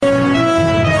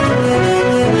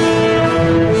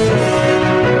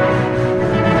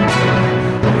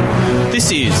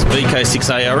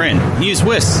VK6ARN.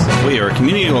 NewsWest. We are a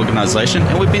community organisation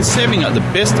and we've been serving up the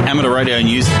best amateur radio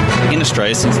news in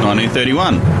Australia since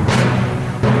 1931.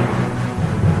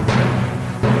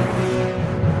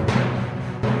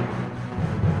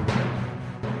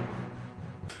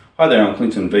 Hi there, I'm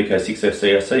Clinton,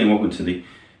 VK6FCRC, and welcome to the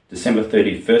December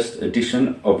 31st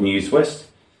edition of NewsWest.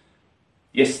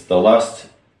 Yes, the last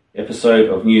episode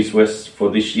of NewsWest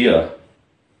for this year.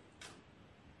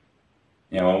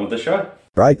 Now on with the show.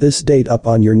 Write this date up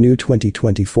on your new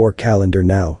 2024 calendar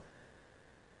now.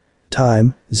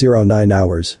 Time, 09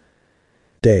 hours.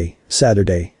 Day,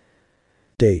 Saturday.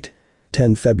 Date,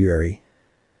 10 February.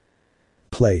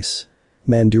 Place,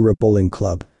 Mandurah Bowling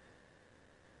Club.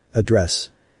 Address,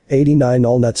 89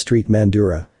 Allnut Street,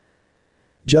 Mandurah.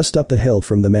 Just up the hill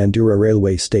from the Mandurah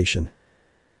railway station.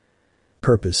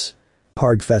 Purpose,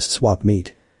 Pargfest Swap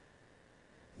Meet.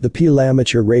 The Peel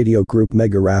Amateur Radio Group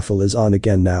Mega Raffle is on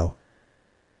again now.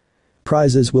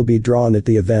 Prizes will be drawn at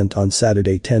the event on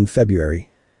Saturday 10 February.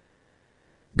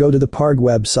 Go to the Parg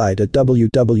website at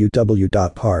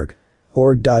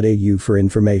www.parg.org.au for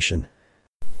information.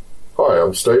 Hi,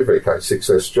 I'm Steve,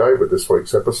 VK6SJ, with this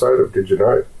week's episode of Did You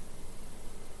Know?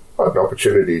 I had an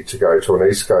opportunity to go to an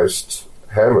East Coast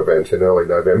ham event in early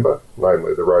November,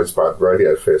 namely the Rosebud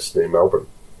Radio Fest near Melbourne.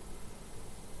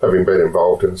 Having been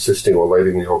involved in assisting or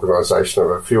leading the organisation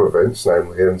of a few events,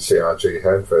 namely NCRG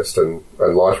Hamfest and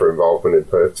lighter involvement in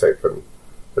Perth Tech and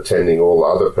attending all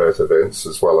other Perth events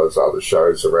as well as other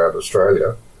shows around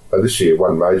Australia, and this year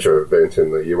one major event in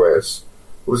the US,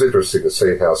 it was interesting to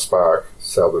see how Spark,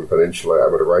 Southern Peninsula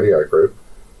Amateur Radio Group,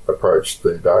 approached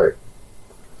their day.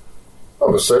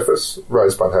 On the surface,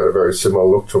 Rosebud had a very similar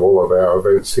look to all of our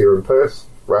events here in Perth.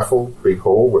 Raffle, big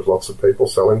hall with lots of people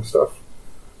selling stuff.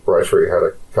 Rotary had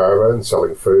a caravan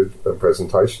selling food and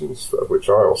presentations, of which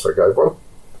I also gave one.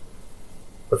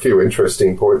 A few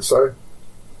interesting points though.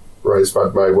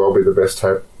 Rosebud may well be the best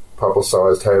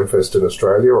publicised hamfest in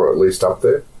Australia, or at least up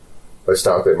there. They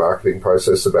start their marketing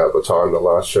process about the time the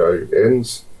last show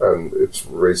ends, and it's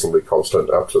reasonably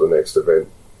constant up to the next event.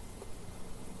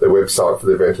 Their website for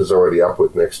the event is already up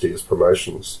with next year's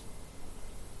promotions.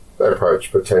 They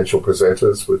approach potential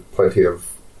presenters with plenty of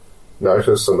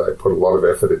notice, and they put a lot of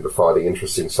effort into finding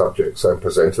interesting subjects and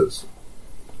presenters.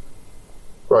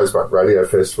 Rosebud Radio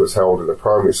Fest was held in a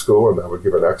primary school, and they were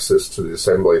given access to the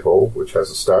assembly hall, which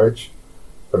has a stage,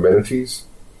 amenities,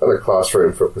 and a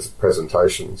classroom for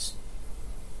presentations.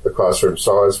 The classroom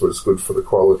size was good for the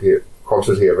quantity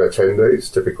of attendees,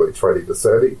 typically 20 to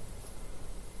 30.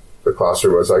 The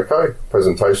classroom was okay.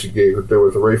 Presentation gear could do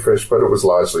with a refresh, but it was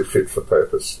largely fit for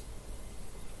purpose.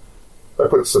 They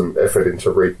put some effort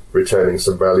into returning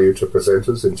some value to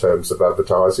presenters in terms of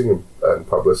advertising and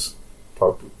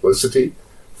publicity,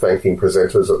 thanking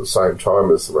presenters at the same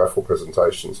time as the raffle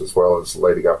presentations as well as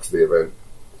leading up to the event.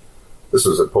 This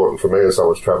was important for me as I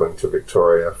was travelling to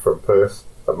Victoria from Perth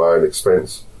at my own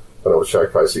expense, and I was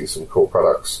showcasing some cool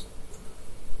products.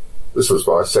 This was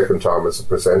my second time as a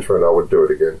presenter, and I would do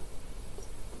it again.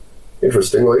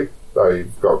 Interestingly, they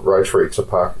got Rotary to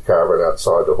park a caravan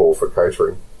outside the hall for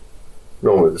catering.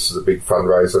 Normally this is a big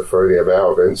fundraiser for any of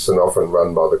our events and often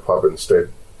run by the club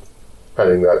instead.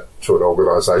 Handing that to an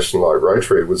organisation like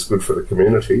Rotary was good for the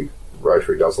community.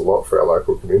 Rotary does a lot for our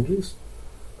local communities,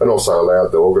 and also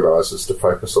allowed the organisers to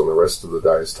focus on the rest of the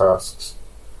day's tasks.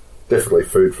 Definitely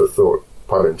food for thought,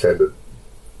 pun intended.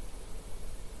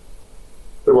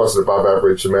 There was an above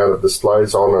average amount of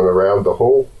displays on and around the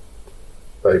hall.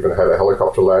 They even had a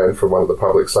helicopter land from one of the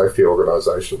public safety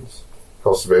organisations.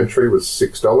 Cost of entry was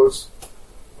 $6.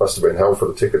 Must have been hell for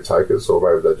the ticket takers, or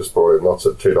maybe they just brought in lots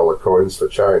of $2 coins for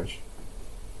change.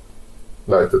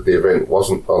 Note that the event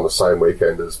wasn't on the same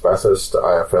weekend as Bathurst,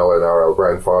 AFL NRL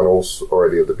Grand Finals, or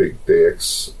any of the big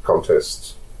DX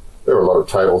contests. There were a lot of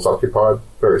tables occupied,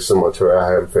 very similar to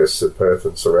our hamfests in Perth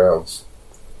and surrounds.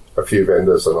 A few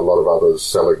vendors and a lot of others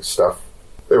selling stuff.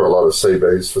 There were a lot of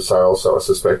CBs for sale, so I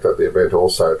suspect that the event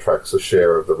also attracts a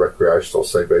share of the recreational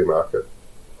CB market.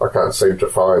 I can't seem to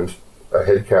find a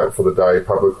head count for the day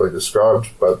publicly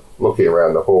described, but looking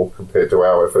around the hall compared to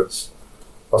our efforts,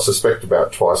 I suspect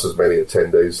about twice as many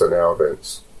attendees than our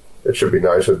events. It should be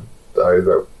noted, though,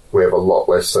 that we have a lot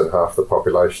less than half the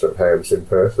population of hams in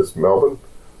Perth as Melbourne,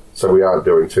 so we aren't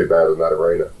doing too bad in that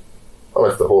arena. I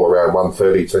left the hall around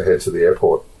 1:30 to head to the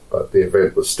airport, but the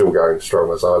event was still going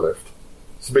strong as I left.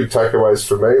 Some big takeaways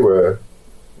for me were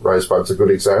Rosebud's a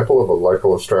good example of a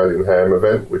local Australian ham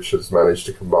event which has managed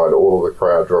to combine all of the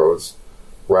crowd drawers,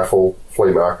 raffle,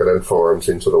 flea market and forums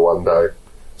into the one day.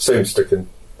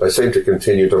 They seem to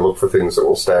continue to look for things that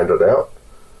will stand it out.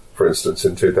 For instance,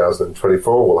 in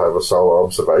 2024 we'll have a solar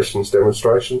observations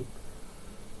demonstration,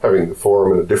 Having the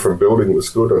forum in a different building was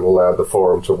good and allowed the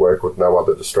forum to work with no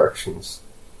other distractions.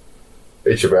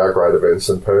 Each of our great events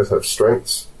in Perth have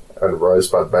strengths, and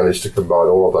Rosebud managed to combine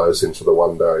all of those into the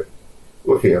one day.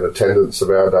 Looking at attendance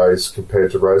of our days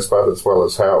compared to Rosebud as well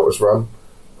as how it was run,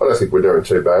 I don't think we're doing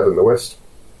too bad in the West.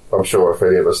 I'm sure if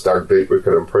any of us dug deep we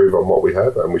could improve on what we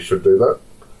have, and we should do that.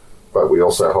 But we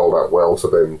also hold up well to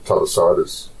them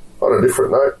t'other-siders. On a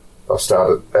different note, I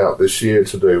started out this year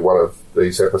to do one of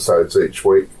these episodes each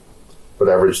week, but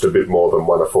averaged a bit more than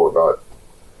one a fortnight.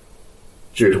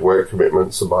 Due to work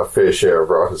commitments and my fair share of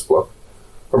writer's block,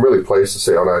 I'm really pleased to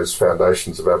see Ono's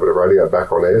Foundations of Amateur Radio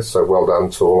back on air, so well done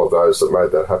to all of those that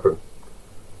made that happen.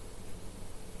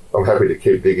 I'm happy to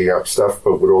keep digging up stuff,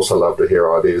 but would also love to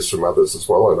hear ideas from others as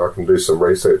well, and I can do some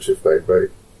research if need be.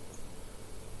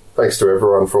 Thanks to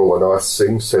everyone for all the nice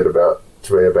things said to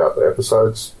me about the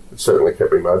episodes. It certainly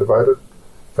kept me motivated.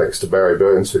 Thanks to Barry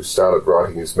Burns, who started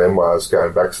writing his memoirs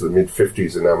going back to the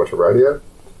mid-50s in amateur radio.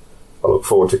 I look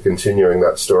forward to continuing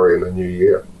that story in the new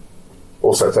year.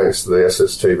 Also thanks to the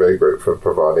SSTV group for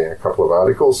providing a couple of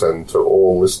articles, and to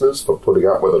all listeners for putting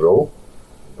up with it all.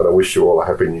 And I wish you all a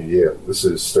happy new year. This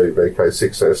is Steve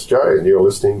VK6SJ, and you're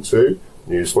listening to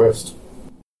NewsWest.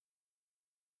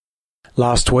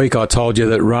 Last week I told you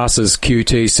that RASA's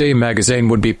QTC magazine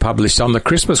would be published on the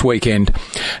Christmas weekend.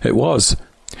 It was.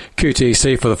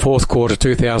 QTC for the fourth quarter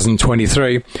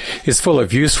 2023 is full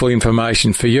of useful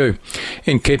information for you,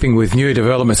 in keeping with new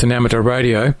developments in amateur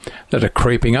radio that are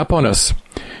creeping up on us.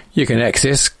 You can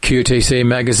access QTC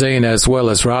magazine as well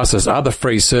as RASA's other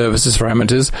free services for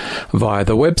amateurs via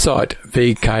the website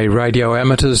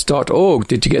vkradioamateurs.org.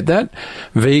 Did you get that?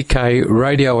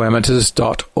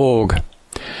 vkradioamateurs.org.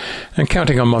 And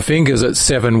counting on my fingers, it's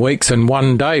 7 weeks and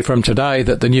 1 day from today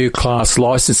that the new class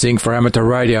licensing for amateur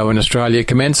radio in Australia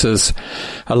commences,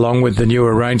 along with the new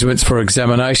arrangements for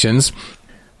examinations,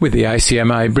 with the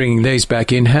ACMA bringing these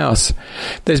back in-house.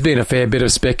 There's been a fair bit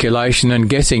of speculation and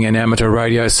guessing in amateur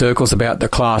radio circles about the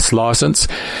class licence.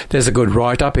 There's a good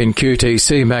write-up in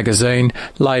QTC magazine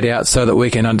laid out so that we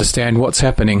can understand what's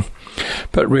happening.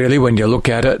 But really, when you look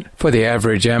at it, for the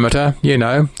average amateur, you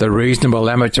know, the reasonable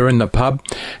amateur in the pub,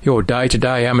 your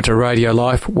day-to-day amateur radio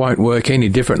life won't work any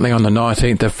differently on the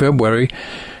 19th of February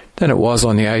than it was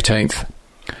on the 18th.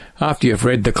 After you've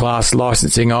read the class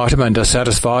licensing item and are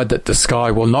satisfied that the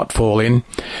sky will not fall in,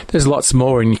 there's lots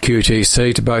more in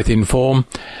QTC to both inform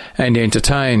and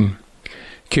entertain.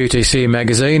 QTC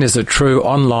magazine is a true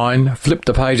online, flip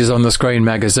the pages on the screen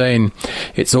magazine.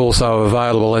 It's also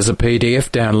available as a PDF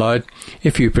download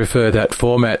if you prefer that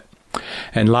format.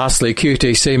 And lastly,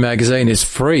 QTC magazine is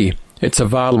free. It's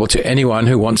available to anyone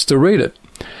who wants to read it.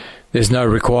 There's no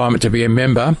requirement to be a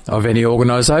member of any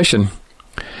organisation.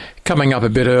 Coming up a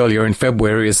bit earlier in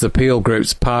February is the Peel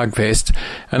Group's Pargfest,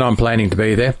 and I'm planning to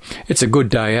be there. It's a good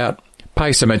day out.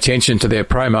 Pay some attention to their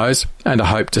promos, and I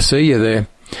hope to see you there.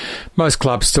 Most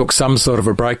clubs took some sort of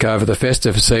a break over the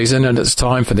festive season, and it's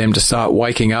time for them to start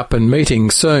waking up and meeting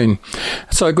soon.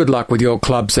 So good luck with your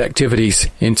club's activities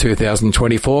in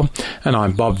 2024, and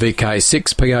I'm Bob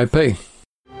VK6POP.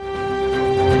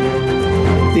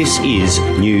 This is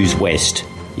News West,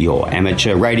 your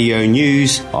amateur radio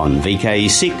news on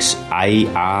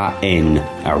VK6ARN,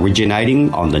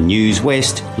 originating on the News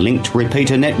West linked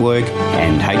repeater network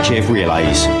and HF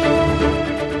relays.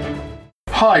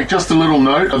 Hi, just a little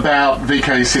note about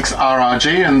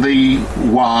VK6RRG and the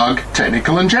WARG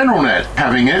Technical and General Net.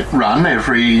 Having it run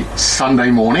every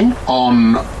Sunday morning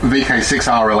on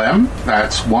VK6RLM,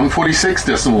 that's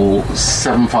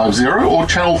 146.750, or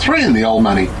Channel 3 in the old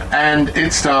money. And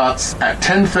it starts at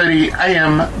 10:30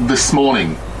 a.m. this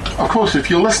morning. Of course,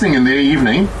 if you're listening in the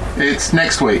evening, it's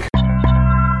next week.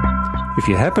 If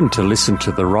you happen to listen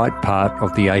to the right part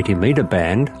of the 80-metre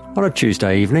band on a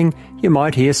Tuesday evening, you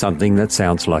might hear something that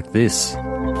sounds like this.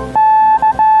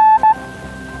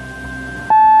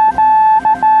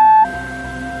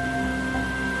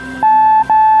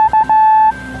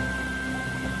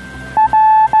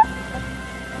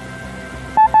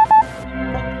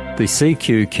 The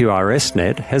CQ-QRS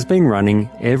net has been running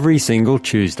every single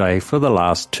Tuesday for the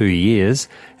last 2 years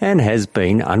and has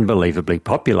been unbelievably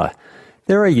popular.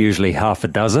 There are usually half a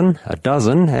dozen,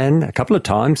 and a couple of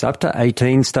times up to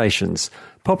 18 stations,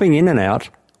 popping in and out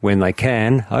when they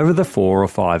can over the 4 or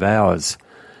 5 hours.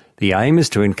 The aim is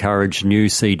to encourage new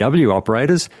CW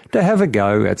operators to have a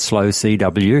go at slow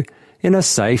CW in a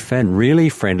safe and really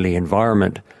friendly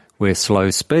environment, where slow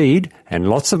speed and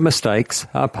lots of mistakes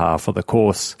are par for the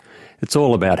course. It's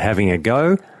all about having a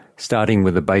go, starting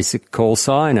with a basic call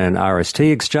sign and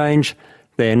RST exchange,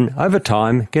 then over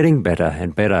time getting better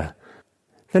and better.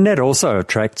 The net also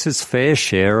attracts its fair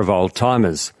share of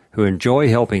old-timers who enjoy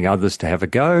helping others to have a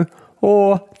go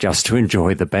or just to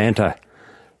enjoy the banter.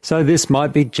 So this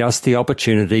might be just the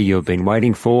opportunity you've been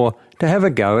waiting for to have a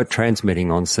go at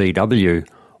transmitting on CW,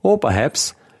 or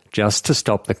perhaps just to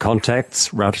stop the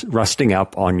contacts rusting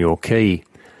up on your key.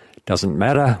 Doesn't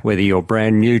matter whether you're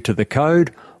brand new to the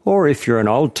code or if you're an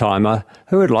old-timer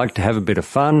who would like to have a bit of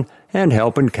fun and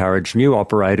help encourage new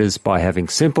operators by having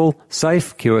simple,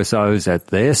 safe QSOs at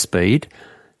their speed,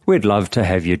 we'd love to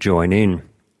have you join in.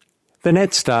 The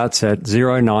net starts at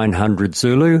 0900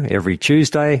 Zulu every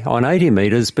Tuesday on 80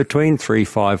 metres between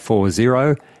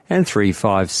 3540 and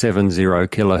 3570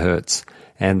 kHz,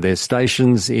 and there's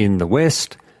stations in the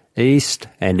west, east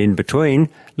and in between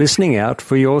listening out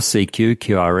for your CQ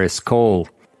QRS call.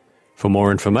 For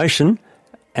more information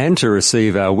and to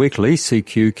receive our weekly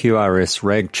CQ QRS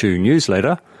RagTune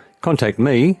newsletter, contact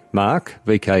me, Mark,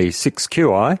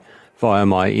 VK6QI, via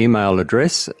my email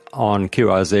address on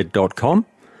qrz.com,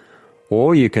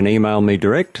 or you can email me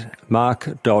direct,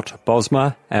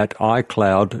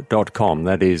 mark.bosma@icloud.com.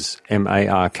 That is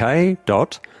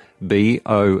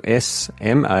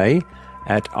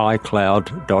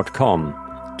mark.bosma@icloud.com.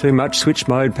 Too much switch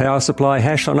mode power supply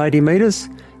hash on 80 metres?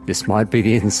 This might be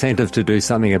the incentive to do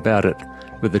something about it.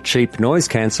 With a cheap noise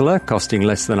canceller costing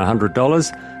less than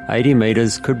 $100, 80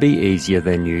 metres could be easier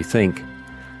than you think.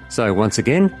 So once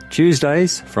again,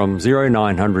 Tuesdays from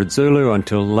 0900 Zulu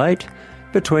until late,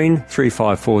 between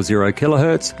 3540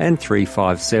 kHz and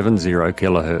 3570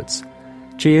 kHz.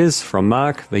 Cheers from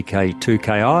Mark,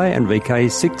 VK2KI and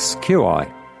VK6QI.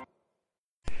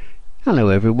 Hello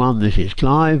everyone, this is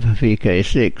Clive,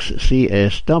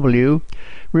 VK6CSW,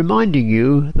 reminding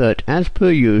you that as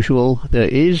per usual there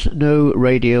is no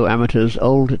Radio Amateurs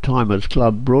Old Timers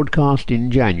Club broadcast in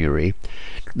January.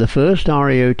 The first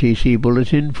RAOTC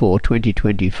bulletin for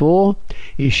 2024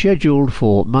 is scheduled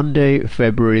for Monday,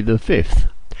 February the 5th.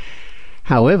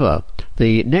 However,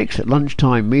 the next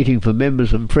lunchtime meeting for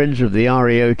members and friends of the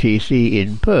RAOTC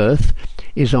in Perth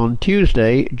is on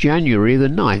Tuesday, January the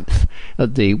 9th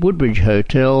at the Woodbridge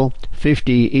Hotel,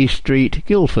 50 East Street,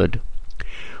 Guildford.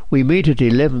 We meet at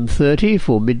 11:30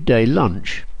 for midday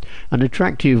lunch. An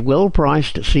attractive,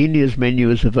 well-priced seniors menu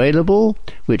is available,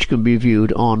 which can be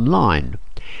viewed online.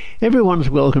 Everyone's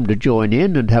welcome to join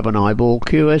in and have an eyeball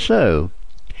QSO.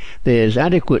 There's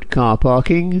adequate car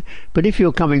parking, but if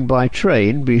you're coming by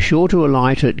train, be sure to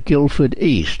alight at Guildford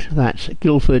East. That's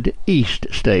Guildford East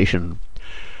Station.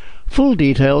 Full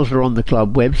details are on the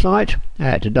club website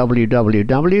at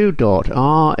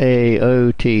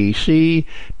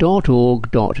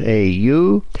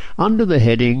www.raotc.org.au under the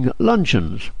heading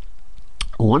Luncheons.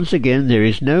 Once again, there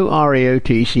is no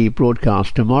RAOTC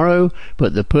broadcast tomorrow,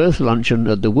 but the Perth luncheon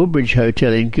at the Woodbridge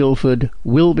Hotel in Guildford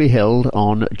will be held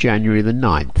on January the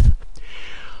 9th.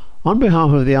 On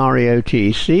behalf of the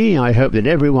RAOTC, I hope that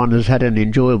everyone has had an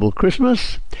enjoyable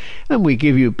Christmas, and we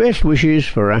give you best wishes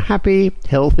for a happy,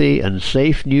 healthy and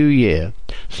safe New Year.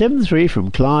 7-3 from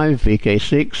Clive,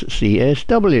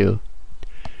 VK6CSW.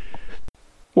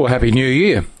 Well, Happy New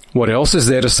Year. What else is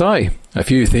there to say? A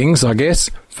few things, I guess.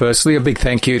 Firstly, a big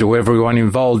thank you to everyone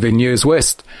involved in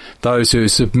NewsWest, those who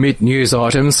submit news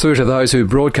items through to those who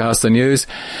broadcast the news,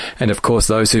 and of course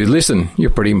those who listen. You're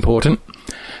pretty important.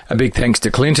 A big thanks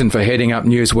to Clinton for heading up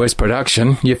NewsWest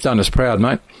production. You've done us proud,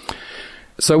 mate.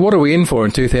 So what are we in for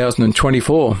in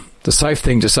 2024? The safe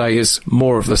thing to say is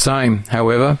more of the same.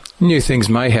 However, new things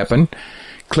may happen.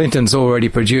 Clinton's already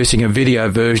producing a video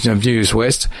version of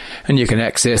NewsWest, and you can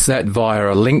access that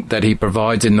via a link that he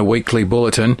provides in the weekly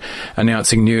bulletin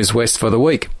announcing NewsWest for the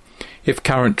week. If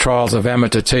current trials of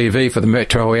amateur TV for the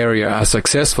metro area are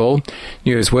successful,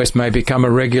 NewsWest may become a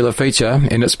regular feature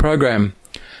in its program.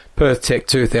 Perth Tech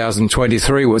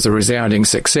 2023 was a resounding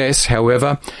success.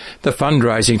 However, the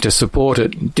fundraising to support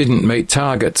it didn't meet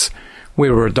targets. We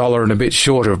were $1 and a bit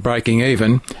short of breaking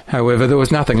even. However, there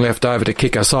was nothing left over to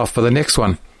kick us off for the next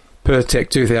one. Perth Tech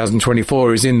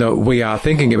 2024 is in the we are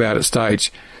thinking about it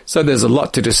stage, so there's a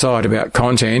lot to decide about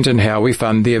content and how we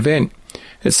fund the event.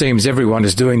 It seems everyone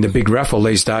is doing the big raffle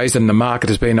these days and the market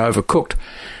has been overcooked.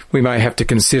 We may have to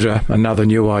consider another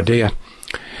new idea.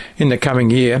 In the coming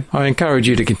year, I encourage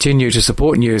you to continue to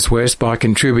support NewsWest by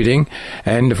contributing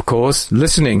and, of course,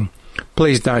 listening.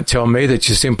 Please don't tell me that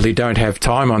you simply don't have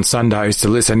time on Sundays to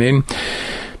listen in,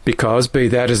 because, be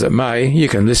that as it may, you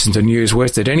can listen to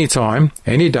NewsWest at any time,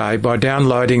 any day, by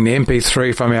downloading the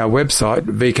MP3 from our website,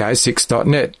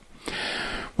 vk6.net.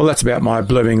 Well, that's about my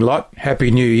blooming lot.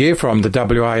 Happy New Year from the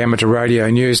WA Amateur Radio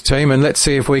News team, and let's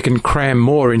see if we can cram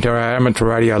more into our amateur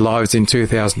radio lives in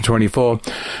 2024.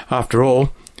 After all,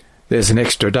 there's an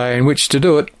extra day in which to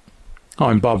do it.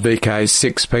 I'm Bob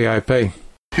VK6POP.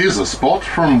 Here's a spot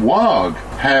from WAG.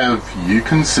 Have you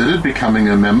considered becoming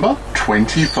a member?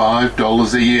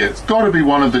 $25 a year. It's got to be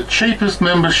one of the cheapest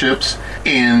memberships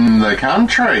in the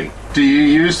country. Do you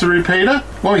use the repeater?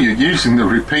 Well, you're using the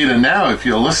repeater now if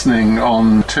you're listening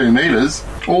on 2 meters,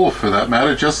 or for that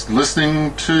matter, just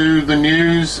listening to the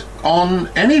news on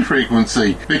any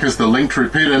frequency, because the linked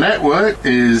repeater network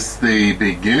is the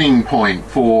beginning point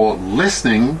for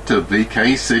listening to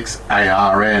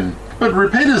VK6ARN. But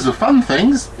repeaters are fun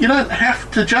things. You don't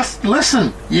have to just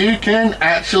listen. You can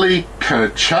actually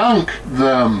ka-chunk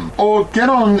them, or get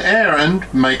on air and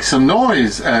make some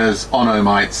noise, as Ono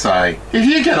might say. If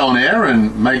you get on air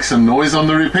and make some noise on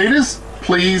the repeaters,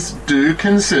 please do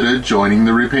consider joining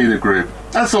the repeater group.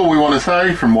 That's all we want to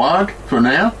say from WAG for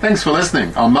now. Thanks for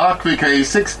listening. I'm Mark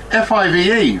VK6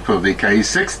 FIVE for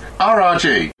VK6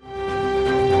 RRG.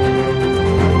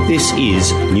 This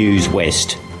is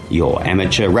NewsWest, your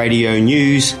amateur radio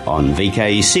news on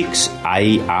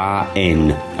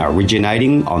VK6ARN,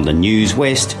 originating on the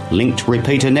NewsWest linked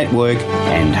repeater network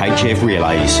and HF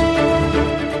relays.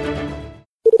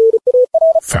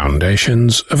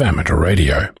 Foundations of Amateur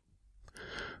Radio.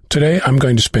 Today I'm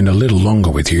going to spend a little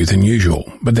longer with you than usual,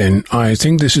 but then I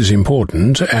think this is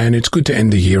important and it's good to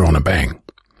end the year on a bang.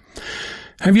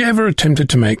 Have you ever attempted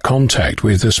to make contact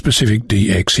with a specific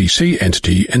DXCC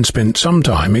entity and spent some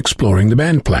time exploring the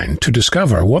band plan to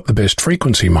discover what the best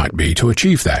frequency might be to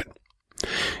achieve that?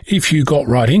 If you got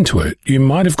right into it, you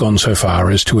might have gone so far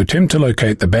as to attempt to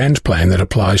locate the band plan that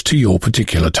applies to your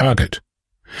particular target.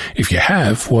 If you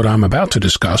have, what I'm about to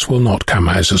discuss will not come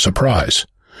as a surprise.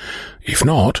 If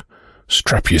not,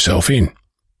 strap yourself in.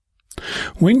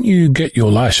 When you get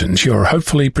your license, you're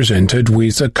hopefully presented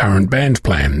with a current band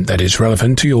plan that is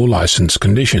relevant to your license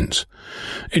conditions.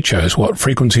 It shows what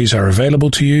frequencies are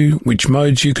available to you, which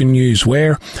modes you can use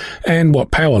where, and what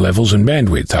power levels and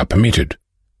bandwidth are permitted.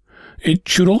 It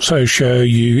should also show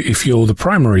you if you're the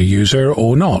primary user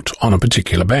or not on a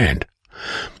particular band.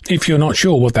 If you're not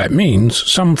sure what that means,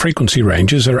 some frequency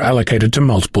ranges are allocated to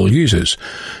multiple users,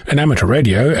 and amateur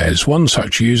radio, as one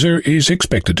such user, is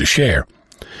expected to share.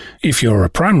 If you're a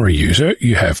primary user,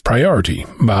 you have priority,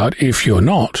 but if you're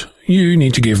not, you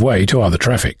need to give way to other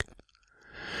traffic.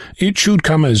 It should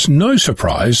come as no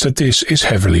surprise that this is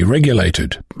heavily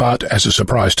regulated, but as a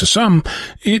surprise to some,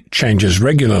 it changes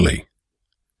regularly.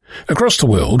 Across the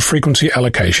world, frequency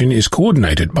allocation is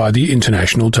coordinated by the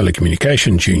International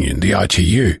Telecommunications Union, the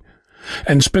ITU,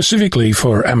 and specifically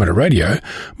for amateur radio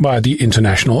by the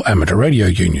International Amateur Radio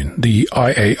Union, the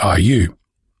IARU.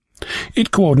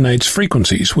 It coordinates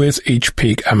frequencies with each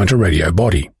peak amateur radio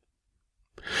body.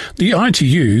 The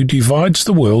ITU divides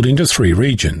the world into 3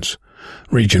 regions,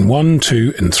 Region 1,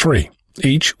 2 and 3,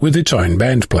 each with its own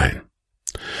band plan.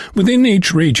 Within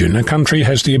each region, a country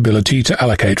has the ability to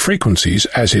allocate frequencies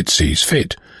as it sees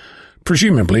fit,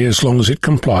 presumably as long as it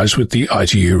complies with the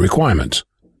ITU requirements.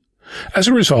 As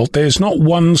a result, there's not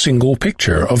one single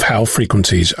picture of how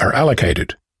frequencies are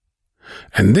allocated.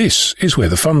 And this is where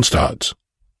the fun starts.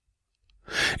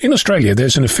 In Australia,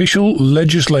 there's an official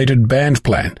legislated band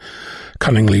plan,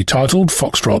 cunningly titled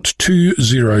Foxtrot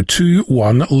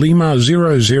 2021 Lima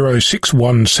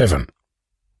 00617.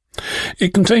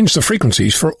 It contains the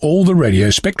frequencies for all the radio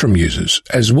spectrum users,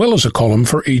 as well as a column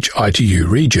for each ITU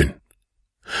region.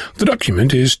 The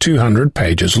document is 200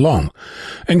 pages long,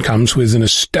 and comes with an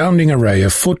astounding array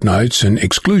of footnotes and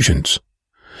exclusions.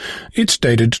 It's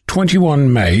dated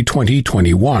 21 May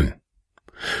 2021.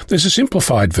 There's a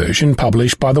simplified version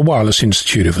published by the Wireless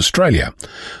Institute of Australia,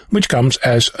 which comes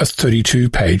as a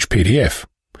 32-page PDF.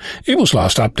 It was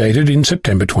last updated in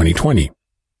September 2020.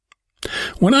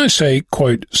 When I say,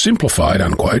 quote, simplified,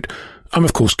 unquote, I'm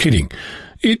of course kidding.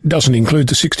 It doesn't include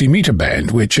the 60-metre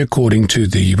band, which, according to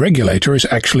the regulator, is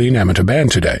actually an amateur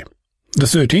band today. The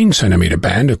 13-centimetre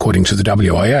band, according to the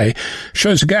WIA,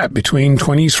 shows a gap between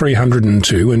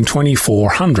 2302 and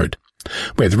 2400,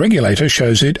 where the regulator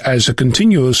shows it as a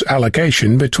continuous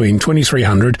allocation between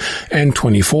 2300 and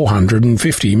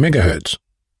 2450 MHz.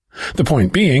 The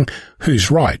point being,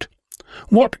 who's right?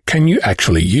 What can you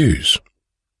actually use?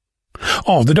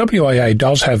 Oh, the WIA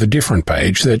does have a different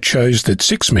page that shows that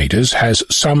 6 meters has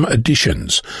some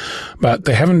additions, but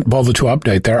they haven't bothered to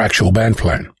update their actual band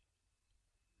plan.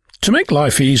 To make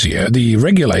life easier, the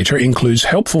regulator includes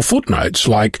helpful footnotes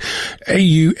like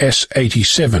AUS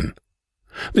 87.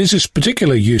 This is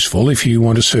particularly useful if you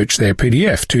want to search their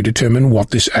PDF to determine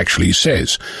what this actually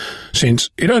says,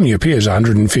 since it only appears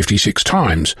 156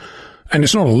 times, and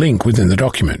it's not a link within the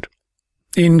document.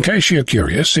 In case you're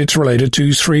curious, it's related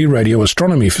to 3 radio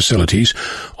astronomy facilities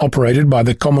operated by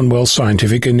the Commonwealth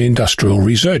Scientific and Industrial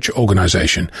Research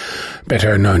Organisation,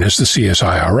 better known as the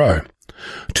CSIRO,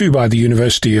 2 by the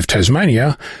University of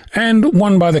Tasmania, and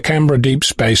 1 by the Canberra Deep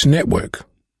Space Network.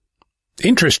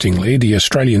 Interestingly, the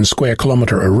Australian Square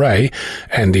Kilometre Array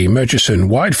and the Murchison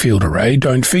Widefield Array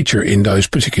don't feature in those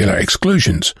particular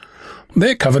exclusions.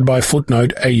 They're covered by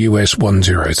footnote AUS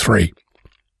 103.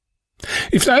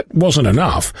 If that wasn't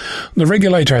enough, the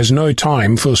regulator has no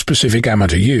time for specific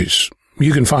amateur use.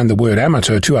 You can find the word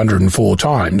amateur 204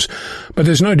 times, but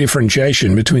there's no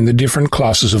differentiation between the different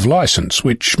classes of license,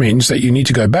 which means that you need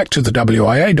to go back to the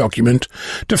WIA document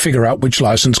to figure out which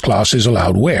license class is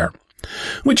allowed where.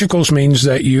 Which of course means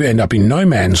that you end up in no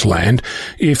man's land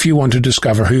if you want to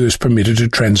discover who is permitted to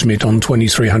transmit on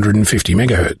 2350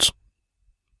 MHz.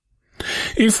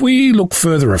 If we look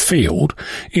further afield,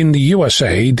 in the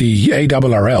USA, the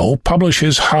ARRL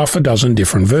publishes half a dozen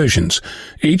different versions,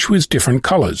 each with different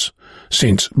colours,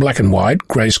 since black and white,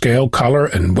 grayscale, colour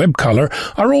and web colour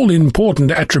are all important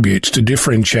attributes to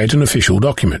differentiate an official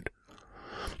document.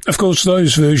 Of course,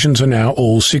 those versions are now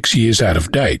all 6 years out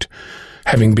of date,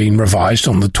 having been revised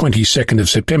on the 22nd of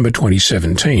September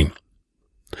 2017.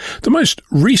 The most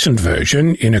recent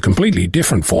version, in a completely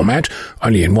different format,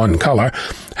 only in one colour,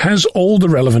 has all the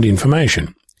relevant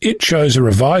information. It shows a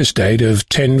revised date of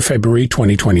 10 February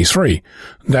 2023,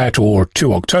 that or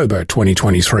 2 October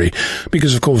 2023,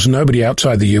 because of course nobody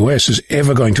outside the US is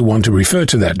ever going to want to refer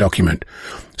to that document,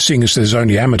 seeing as there's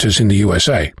only amateurs in the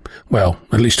USA. Well,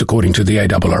 at least according to the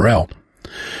ARRL.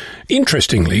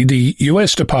 Interestingly, the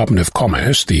U.S. Department of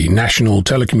Commerce, the National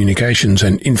Telecommunications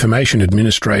and Information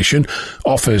Administration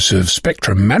Office of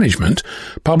Spectrum Management,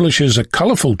 publishes a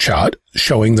colourful chart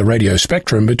showing the radio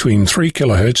spectrum between 3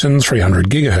 kHz and 300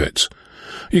 GHz.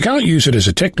 You can't use it as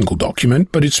a technical document,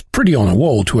 but it's pretty on a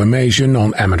wall to amaze your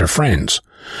non-amateur friends.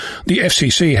 The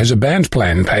FCC has a band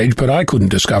plan page, but I couldn't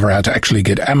discover how to actually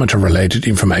get amateur-related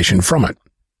information from it.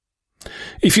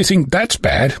 If you think that's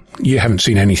bad, you haven't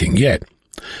seen anything yet.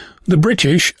 The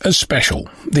British are special.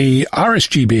 The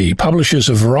RSGB publishes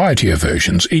a variety of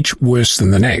versions, each worse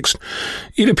than the next.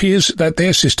 It appears that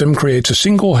their system creates a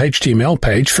single HTML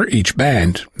page for each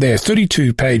band. Their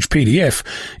 32-page PDF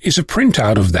is a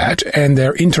printout of that, and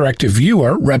their interactive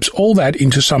viewer wraps all that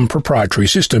into some proprietary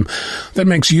system that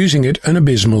makes using it an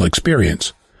abysmal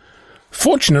experience.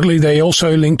 Fortunately, they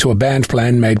also link to a band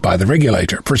plan made by the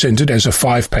regulator, presented as a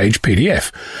 5-page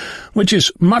PDF, which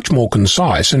is much more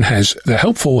concise and has the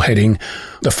helpful heading,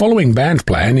 "The following band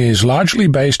plan is largely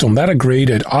based on that agreed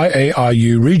at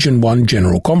IARU Region 1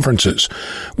 General Conferences,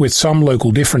 with some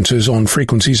local differences on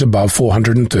frequencies above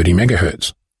 430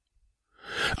 MHz.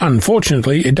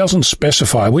 Unfortunately, it doesn't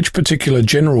specify which particular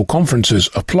general conferences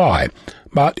apply,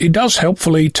 but it does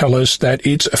helpfully tell us that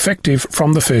it's effective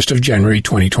from the 1st of January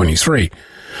 2023,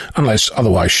 unless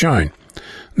otherwise shown.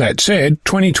 That said,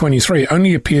 2023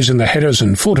 only appears in the headers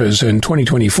and footers and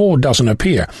 2024 doesn't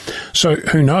appear, so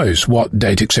who knows what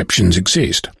date exceptions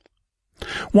exist.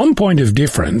 One point of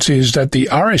difference is that the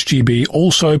RSGB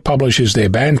also publishes their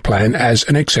band plan as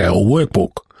an Excel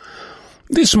workbook.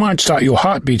 This might start your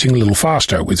heart beating a little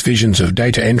faster with visions of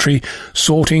data entry,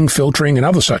 sorting, filtering and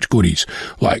other such goodies,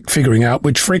 like figuring out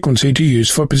which frequency to use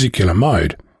for a particular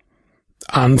mode.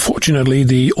 Unfortunately,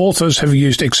 the authors have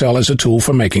used Excel as a tool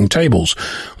for making tables,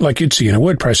 like you'd see in a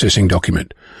word processing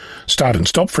document. Start and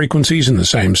stop frequencies in the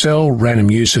same cell, random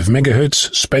use of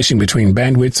megahertz, spacing between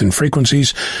bandwidth and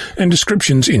frequencies, and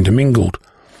descriptions intermingled.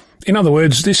 In other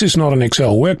words, this is not an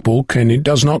Excel workbook, and it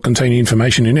does not contain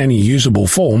information in any usable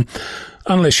form,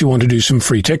 unless you want to do some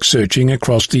free text searching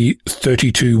across the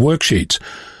 32 worksheets.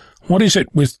 What is it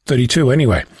with 32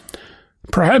 anyway?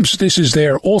 Perhaps this is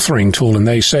their authoring tool and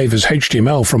they save as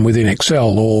HTML from within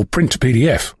Excel or print to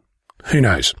PDF. Who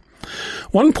knows?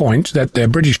 One point that the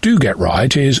British do get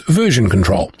right is version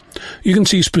control. You can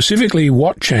see specifically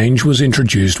what change was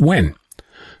introduced when.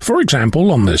 For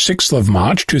example, on the 6th of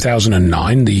March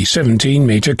 2009, the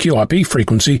 17-metre QRP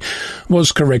frequency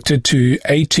was corrected to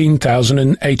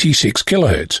 18,086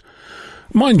 kHz.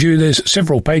 Mind you, there's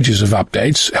several pages of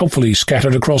updates, helpfully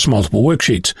scattered across multiple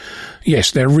worksheets.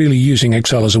 Yes, they're really using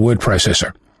Excel as a word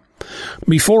processor.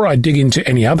 Before I dig into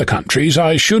any other countries,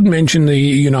 I should mention the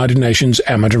United Nations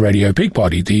Amateur Radio Peak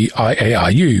Body, the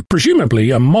IARU,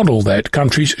 presumably a model that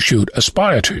countries should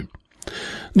aspire to.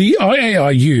 The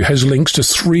IARU has links to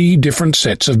 3 different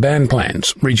sets of band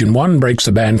plans. Region 1 breaks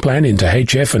the band plan into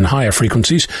HF and higher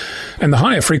frequencies, and the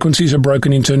higher frequencies are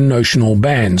broken into notional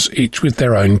bands, each with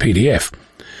their own PDF.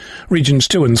 Regions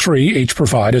 2 and 3 each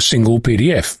provide a single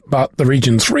PDF, but the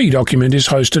Region 3 document is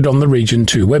hosted on the Region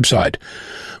 2 website.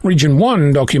 Region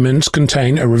 1 documents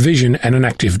contain a revision and an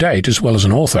active date as well as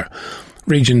an author.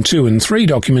 Region 2 and 3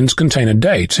 documents contain a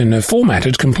date and are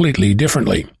formatted completely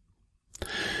differently.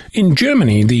 In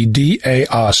Germany, the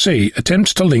DARC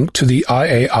attempts to link to the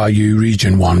IARU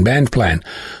Region 1 band plan,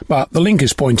 but the link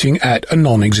is pointing at a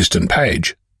non-existent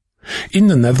page. In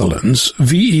the Netherlands,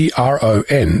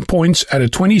 VERON points at a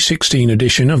 2016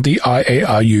 edition of the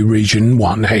IARU Region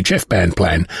 1 HF band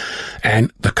plan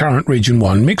and the current Region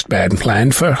 1 mixed band plan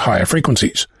for higher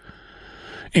frequencies.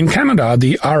 In Canada,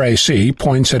 the RAC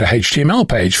points at a HTML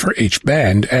page for each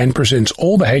band and presents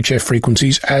all the HF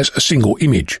frequencies as a single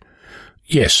image.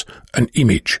 Yes, an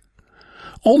image.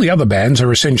 All the other bands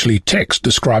are essentially text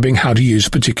describing how to use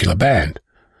a particular band.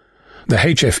 The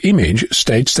HF image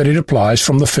states that it applies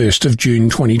from the 1st of June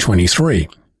 2023.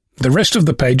 The rest of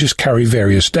the pages carry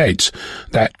various dates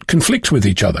that conflict with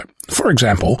each other. For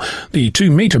example, the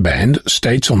 2-meter band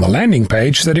states on the landing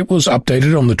page that it was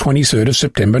updated on the 23rd of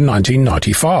September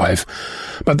 1995,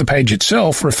 but the page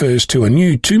itself refers to a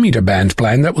new 2-meter band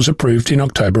plan that was approved in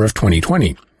October of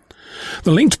 2020.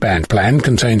 The linked band plan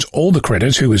contains all the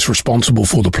credit who is responsible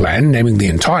for the plan, naming the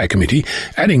entire committee,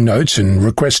 adding notes and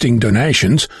requesting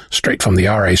donations, straight from the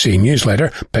RAC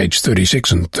newsletter, page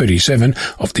 36 and 37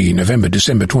 of the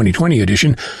November-December 2020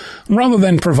 edition, rather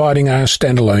than providing a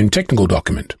standalone technical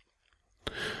document.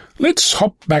 Let's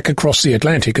hop back across the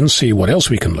Atlantic and see what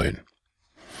else we can learn.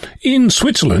 In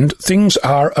Switzerland, things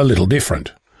are a little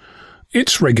different.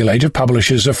 Its regulator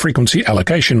publishes a frequency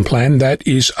allocation plan that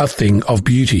is a thing of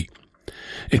beauty.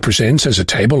 It presents as a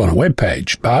table on a web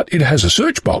page, but it has a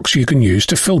search box you can use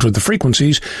to filter the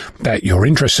frequencies that you're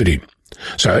interested in.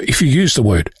 So if you use the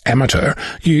word amateur,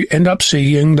 you end up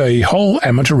seeing the whole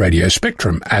amateur radio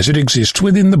spectrum as it exists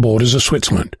within the borders of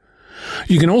Switzerland.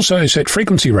 You can also set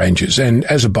frequency ranges, and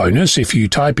as a bonus, if you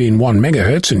type in 1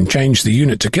 megahertz and change the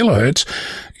unit to kilohertz,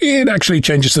 it actually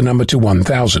changes the number to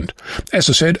 1000. As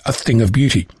I said, a thing of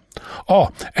beauty.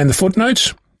 Oh, and the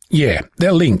footnotes? Yeah,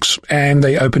 they're links, and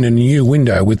they open a new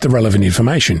window with the relevant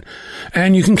information.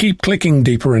 And you can keep clicking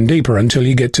deeper and deeper until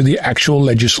you get to the actual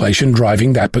legislation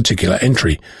driving that particular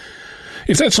entry.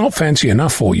 If that's not fancy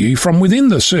enough for you, from within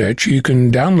the search you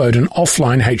can download an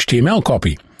offline HTML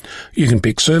copy. You can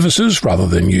pick services rather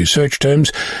than use search terms,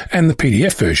 and the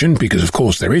PDF version, because of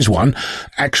course there is one,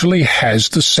 actually has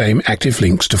the same active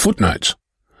links to footnotes.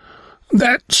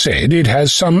 That said, it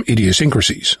has some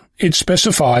idiosyncrasies. It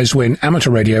specifies when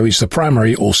amateur radio is the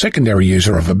primary or secondary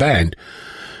user of a band,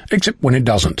 except when it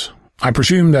doesn't. I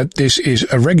presume that this is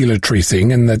a regulatory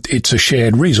thing and that it's a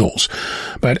shared resource,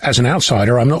 but as an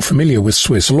outsider I'm not familiar with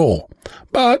Swiss law.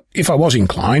 But if I was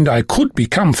inclined, I could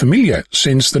become familiar,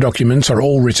 since the documents are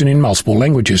all written in multiple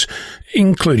languages,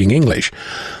 including English.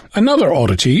 Another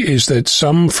oddity is that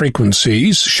some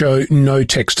frequencies show no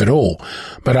text at all,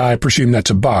 but I presume that's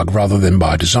a bug rather than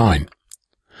by design.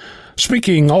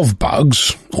 Speaking of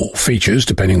bugs, or features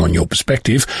depending on your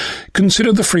perspective,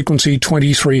 consider the frequency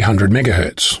 2300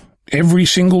 MHz. Every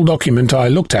single document I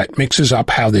looked at mixes up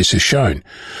how this is shown.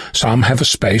 Some have a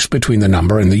space between the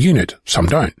number and the unit, some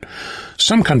don't.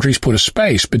 Some countries put a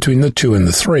space between the 2 and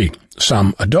the 3,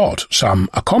 some a dot, some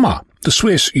a comma. The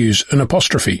Swiss use an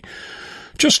apostrophe.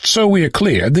 Just so we are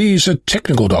clear, these are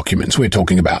technical documents we're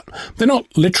talking about. They're not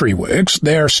literary works,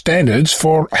 they're standards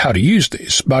for how to use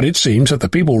this, but it seems that the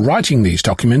people writing these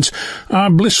documents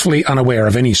are blissfully unaware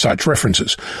of any such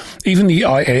references. Even the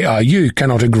IARU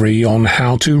cannot agree on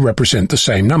how to represent the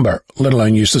same number, let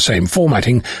alone use the same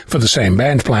formatting for the same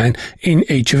band plan in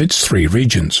each of its 3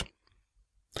 regions.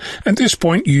 At this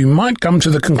point, you might come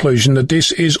to the conclusion that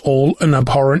this is all an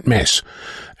abhorrent mess,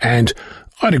 and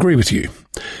I'd agree with you.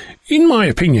 In my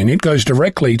opinion, it goes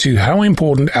directly to how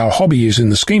important our hobby is in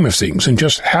the scheme of things and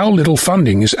just how little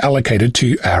funding is allocated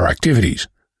to our activities.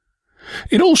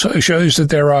 It also shows that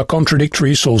there are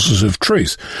contradictory sources of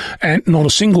truth and not a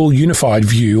single unified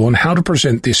view on how to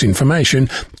present this information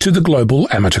to the global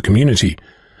amateur community.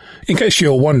 In case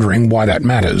you're wondering why that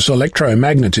matters,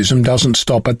 electromagnetism doesn't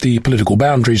stop at the political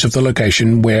boundaries of the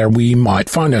location where we might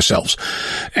find ourselves.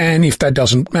 And if that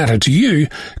doesn't matter to you,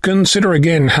 consider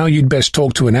again how you'd best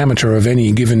talk to an amateur of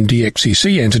any given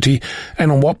DXCC entity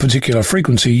and on what particular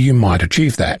frequency you might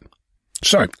achieve that.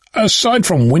 So, aside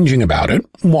from whinging about it,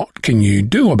 what can you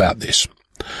do about this?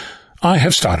 I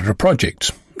have started a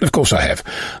project. Of course I have.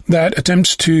 That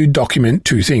attempts to document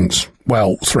 2 things.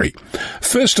 Well, 3.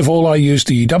 First of all, I use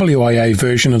the WIA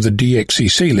version of the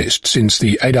DXCC list, since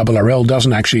the ARRL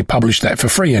doesn't actually publish that for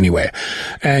free anywhere,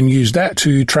 and use that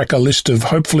to track a list of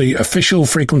hopefully official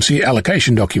frequency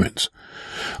allocation documents.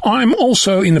 I'm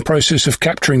also in the process of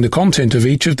capturing the content of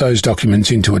each of those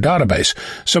documents into a database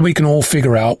so we can all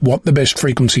figure out what the best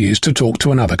frequency is to talk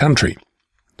to another country.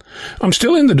 I'm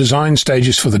still in the design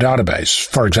stages for the database.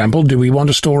 For example, do we want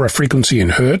to store a frequency in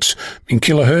hertz, in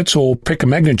kilohertz, or pick a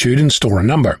magnitude and store a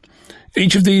number?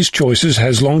 Each of these choices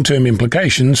has long-term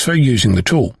implications for using the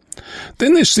tool.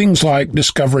 Then there's things like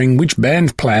discovering which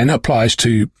band plan applies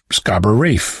to Scarborough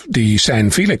Reef, the San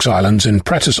Felix Islands and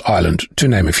Pratas Island, to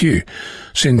name a few,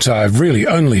 since I've really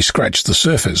only scratched the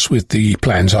surface with the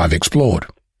plans I've explored.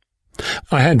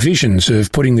 I had visions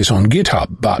of putting this on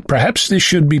GitHub, but perhaps this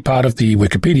should be part of the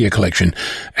Wikipedia collection,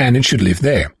 and it should live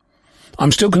there.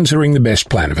 I'm still considering the best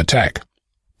plan of attack.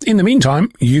 In the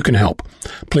meantime, you can help.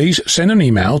 Please send an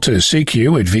email to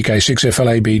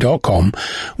cq@vk6flab.com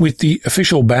with the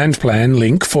official band plan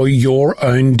link for your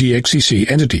own DXCC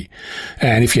entity.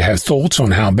 And if you have thoughts on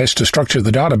how best to structure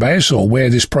the database or where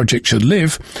this project should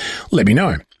live, let me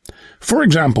know. For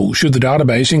example, should the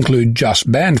database include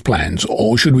just band plans,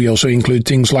 or should we also include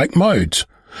things like modes?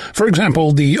 For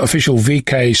example, the official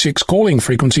VK6 calling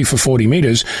frequency for 40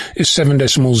 meters is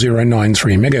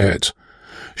 7.093 MHz.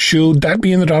 Should that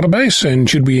be in the database, and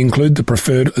should we include the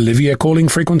preferred Olivia calling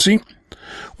frequency?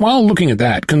 While looking at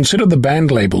that, consider the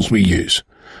band labels we use.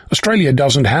 Australia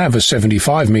doesn't have a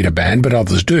 75-metre band, but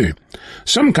others do.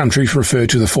 Some countries refer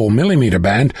to the 4mm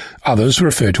band, others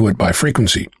refer to it by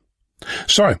frequency.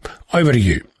 So, over to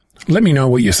you. Let me know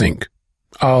what you think.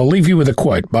 I'll leave you with a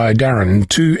quote by Darren,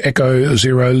 2 Echo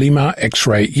 0 Lima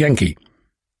X-Ray Yankee.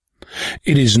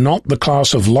 It is not the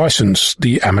class of license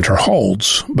the amateur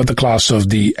holds, but the class of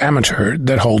the amateur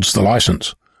that holds the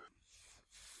license.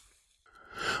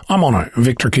 I'm Ono,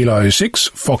 Victor Kilo 6,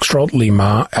 Foxtrot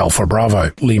Lima Alpha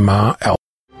Bravo, Lima Alpha.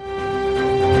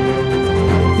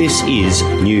 This is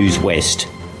NewsWest,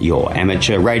 your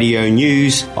amateur radio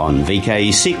news on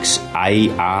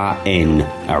VK6ARN,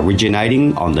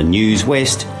 originating on the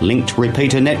NewsWest linked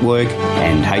repeater network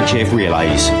and HF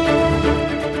relays.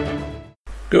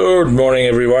 Good morning,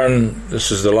 everyone. This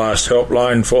is the last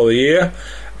helpline for the year.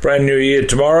 Brand new year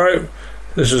tomorrow.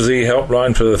 This is the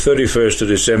helpline for the 31st of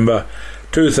December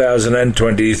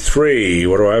 2023.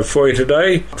 What do I have for you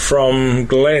today? From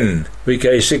Glenn,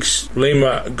 VK6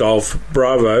 Lima Golf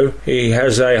Bravo. He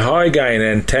has a high gain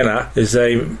antenna. It's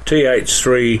a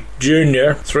TH3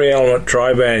 Junior 3-element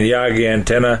tri-band Yagi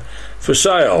antenna for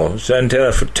sale. It's an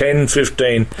antenna for 10,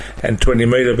 15 and 20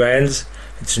 metre bands.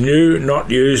 It's new,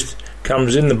 not used.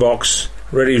 Comes in the box,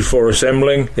 ready for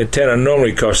assembling. The antenna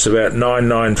normally costs about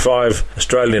 $995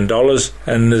 Australian dollars,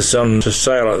 and is on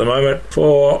sale at the moment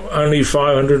for only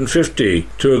 $550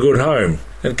 to a good home.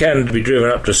 It can be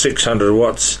driven up to 600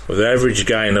 watts with an average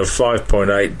gain of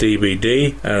 5.8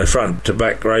 dBd and a front to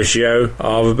back ratio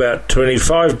of about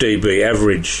 25 dB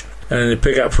average. And they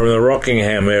pick up from the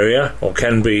Rockingham area or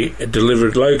can be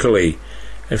delivered locally.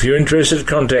 If you're interested,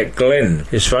 contact Glenn.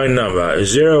 His phone number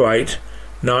is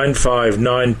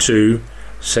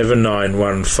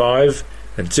 0895927915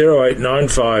 at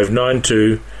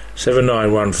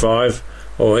 0895927915,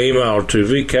 or email to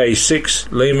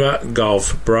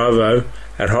vk6limagolfbravo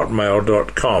at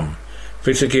hotmail.com.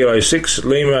 Victor Kilo 6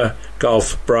 Lima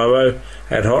Golf Bravo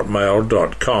at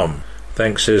hotmail.com.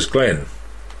 Thanks, says Glenn.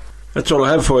 That's all I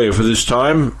have for you for this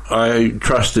time. I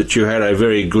trust that you had a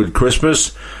very good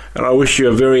Christmas, and I wish you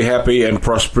a very happy and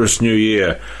prosperous new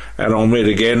year. And I'll meet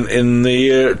again in the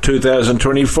year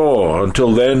 2024.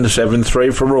 Until then,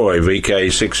 7-3 for Roy,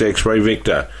 VK6 X-Ray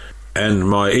Victor. And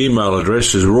my email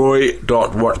address is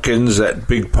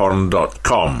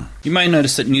roy.watkins@bigpond.com. You may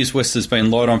notice that NewsWest has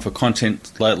been light on for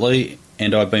content lately,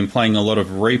 and I've been playing a lot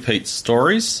of repeat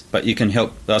stories, but you can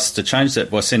help us to change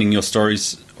that by sending your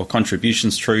stories or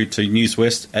contributions through to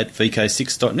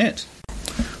newswest@vk6.net.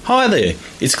 Hi there,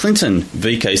 it's Clinton,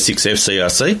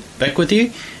 VK6FCRC, back with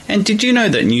you. And did you know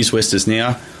that NewsWest is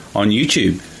now on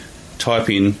YouTube? Type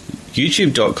in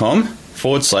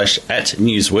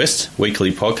youtube.com/@NewsWest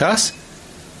weekly podcast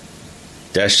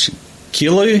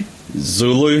 -Kilo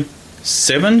Zulu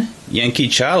 7 Yankee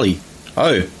Charlie.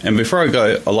 Oh, and before I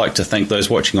go, I'd like to thank those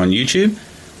watching on YouTube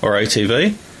or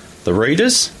ATV, the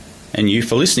readers, and you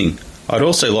for listening. I'd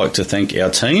also like to thank our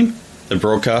team, the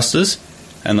broadcasters,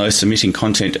 and those submitting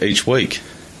content each week.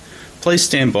 Please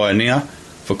stand by now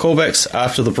for callbacks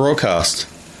after the broadcast,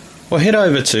 or head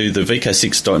over to the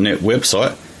VK6.net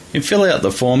website and fill out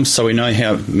the forms so we know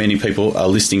how many people are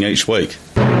listening each week.